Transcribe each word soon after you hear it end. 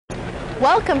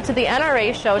Welcome to the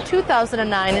NRA Show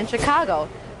 2009 in Chicago.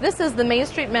 This is the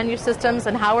Mainstreet Menu Systems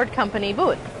and Howard Company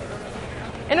booth.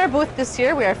 In our booth this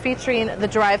year, we are featuring the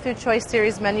Drive-Thru Choice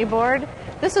Series menu board.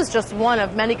 This is just one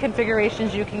of many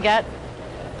configurations you can get.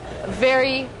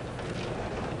 Very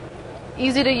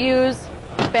easy to use,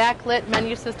 backlit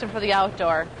menu system for the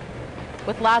outdoor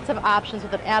with lots of options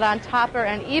with an add-on topper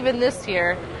and even this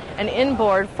year, an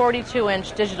inboard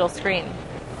 42-inch digital screen.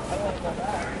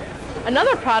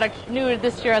 Another product new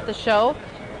this year at the show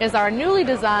is our newly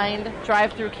designed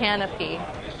drive-thru canopy.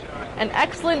 An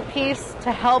excellent piece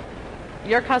to help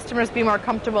your customers be more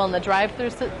comfortable in the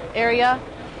drive-thru area.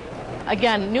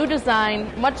 Again, new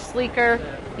design, much sleeker,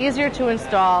 easier to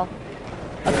install,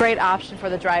 a great option for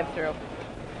the drive-thru.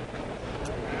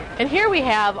 And here we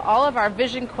have all of our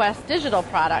Vision Quest digital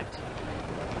product.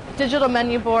 Digital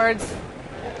menu boards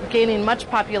gaining much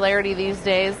popularity these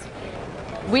days.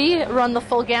 We run the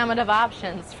full gamut of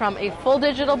options, from a full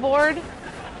digital board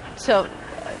to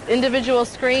individual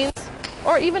screens,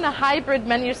 or even a hybrid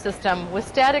menu system with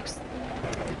static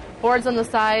boards on the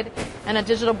side and a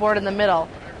digital board in the middle.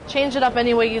 Change it up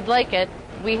any way you'd like it.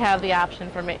 We have the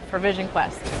option for Vision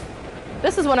Quest.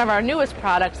 This is one of our newest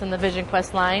products in the Vision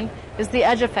Quest line, is the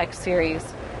Edge Effect series.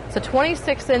 It's a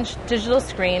 26-inch digital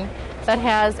screen that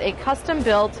has a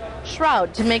custom-built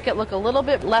shroud to make it look a little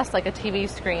bit less like a TV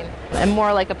screen and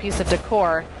more like a piece of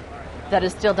decor that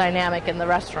is still dynamic in the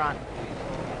restaurant.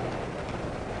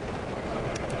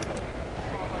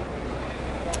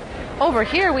 Over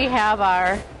here we have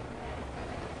our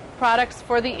products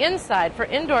for the inside, for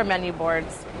indoor menu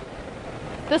boards.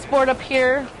 This board up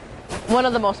here, one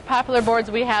of the most popular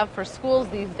boards we have for schools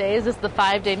these days, is the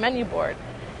 5-day menu board.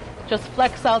 Just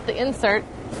flex out the insert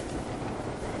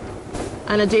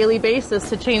on a daily basis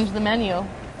to change the menu.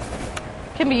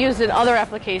 Can be used in other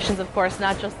applications, of course,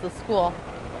 not just the school,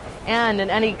 and in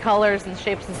any colors and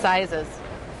shapes and sizes.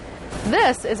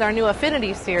 This is our new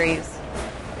Affinity series.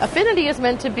 Affinity is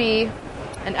meant to be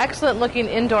an excellent looking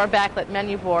indoor backlit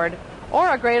menu board, or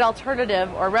a great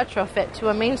alternative or retrofit to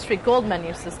a Mainstreet Gold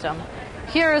menu system.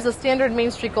 Here is a standard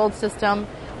Mainstreet Gold system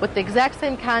with the exact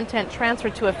same content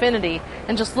transferred to Affinity,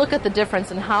 and just look at the difference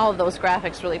in how those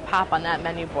graphics really pop on that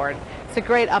menu board. It's a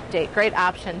great update, great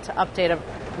option to update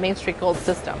a Mainstreet Gold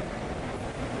system.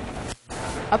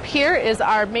 Up here is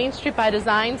our Mainstreet by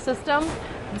Design system.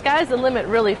 The sky's the limit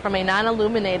really from a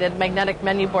non-illuminated magnetic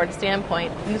menu board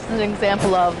standpoint. And this is an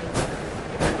example of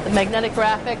the magnetic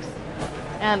graphics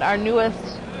and our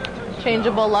newest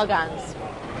changeable lug-ons.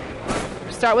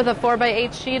 Start with a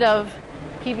 4x8 sheet of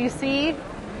PVC,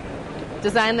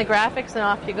 design the graphics, and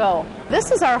off you go.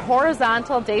 This is our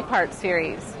horizontal daypart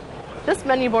series. This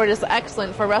menu board is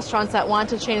excellent for restaurants that want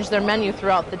to change their menu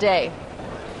throughout the day.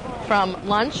 From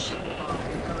lunch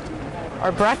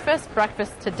or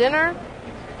breakfast to dinner.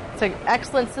 It's an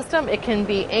excellent system. It can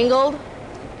be angled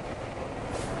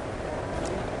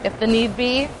if the need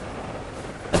be.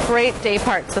 A great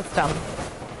daypart system.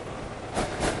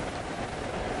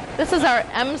 This is our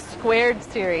M squared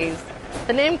series.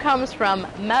 The name comes from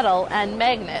metal and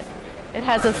magnet. It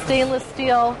has a stainless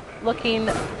steel looking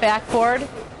backboard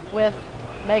with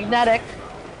magnetic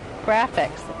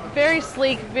graphics. Very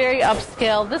sleek, very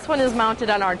upscale. This one is mounted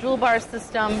on our dual bar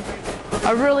system.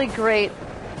 A really great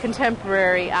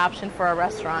contemporary option for a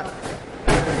restaurant.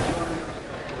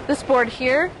 This board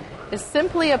here is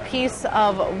simply a piece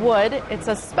of wood. It's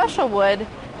a special wood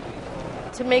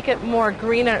to make it more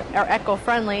green or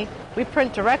eco-friendly. We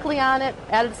print directly on it,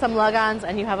 added some lug-ons,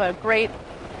 and you have a great,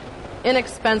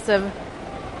 inexpensive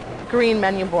green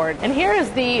menu board. And here is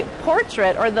the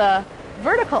portrait or the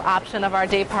vertical option of our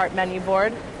daypart menu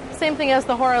board. Same thing as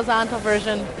the horizontal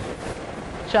version,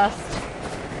 just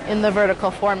in the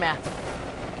vertical format.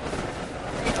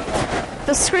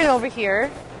 This screen over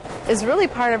here is really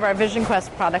part of our Vision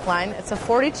Quest product line. It's a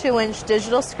 42-inch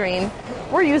digital screen.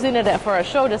 We're using it for a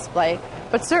show display,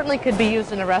 but certainly could be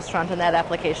used in a restaurant in that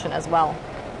application as well.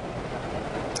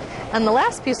 And the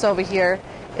last piece over here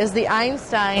is the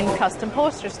Einstein custom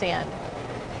poster stand.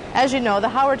 As you know, the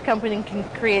Howard Company can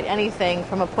create anything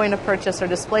from a point of purchase or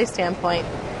display standpoint,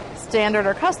 standard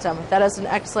or custom. That is an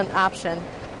excellent option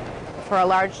for a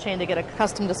large chain to get a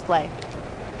custom display.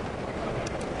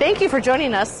 Thank you for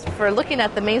joining us for looking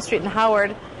at the Mainstreet and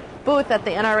Howard booth at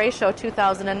the NRA Show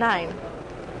 2009.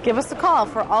 Give us a call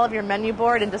for all of your menu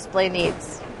board and display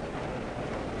needs.